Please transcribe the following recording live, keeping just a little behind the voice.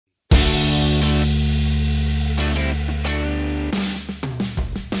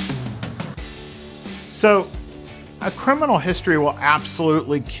So a criminal history will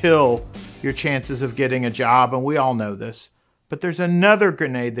absolutely kill your chances of getting a job, and we all know this. But there's another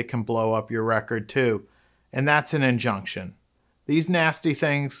grenade that can blow up your record too, and that's an injunction. These nasty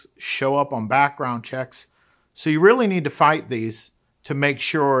things show up on background checks, so you really need to fight these to make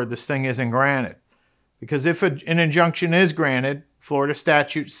sure this thing isn't granted. Because if an injunction is granted, Florida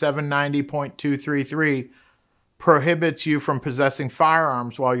Statute 790.233 prohibits you from possessing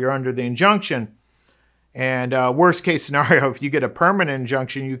firearms while you're under the injunction. And worst case scenario, if you get a permanent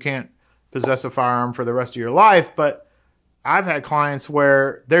injunction, you can't possess a firearm for the rest of your life. But I've had clients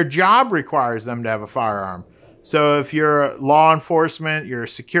where their job requires them to have a firearm. So if you're law enforcement, you're a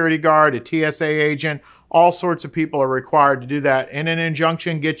security guard, a TSA agent, all sorts of people are required to do that. And an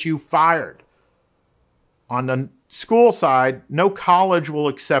injunction gets you fired. On the school side, no college will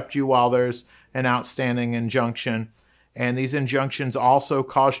accept you while there's an outstanding injunction. And these injunctions also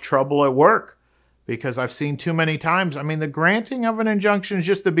cause trouble at work, because I've seen too many times. I mean, the granting of an injunction is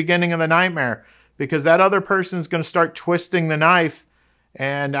just the beginning of the nightmare, because that other person is going to start twisting the knife.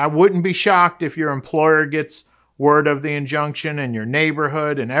 And I wouldn't be shocked if your employer gets word of the injunction in your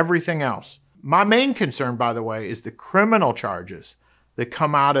neighborhood and everything else. My main concern, by the way, is the criminal charges that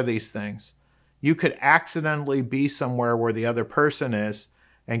come out of these things. You could accidentally be somewhere where the other person is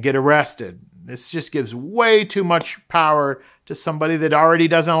and get arrested. This just gives way too much power to somebody that already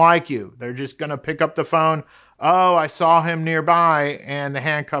doesn't like you. They're just going to pick up the phone. Oh, I saw him nearby, and the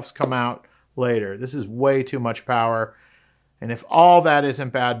handcuffs come out later. This is way too much power. And if all that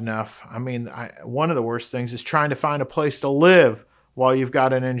isn't bad enough, I mean, one of the worst things is trying to find a place to live while you've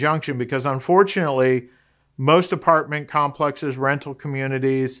got an injunction, because unfortunately, most apartment complexes, rental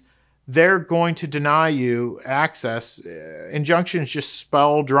communities, they're going to deny you access. Injunctions just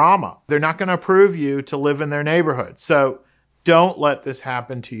spell drama. They're not going to approve you to live in their neighborhood. So don't let this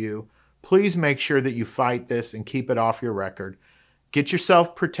happen to you. Please make sure that you fight this and keep it off your record. Get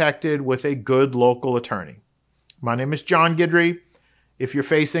yourself protected with a good local attorney. My name is John Guidry. If you're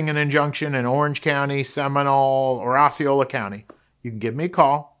facing an injunction in Orange County, Seminole, or Osceola County, you can give me a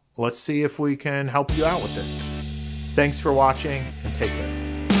call. Let's see if we can help you out with this. Thanks for watching, and take care.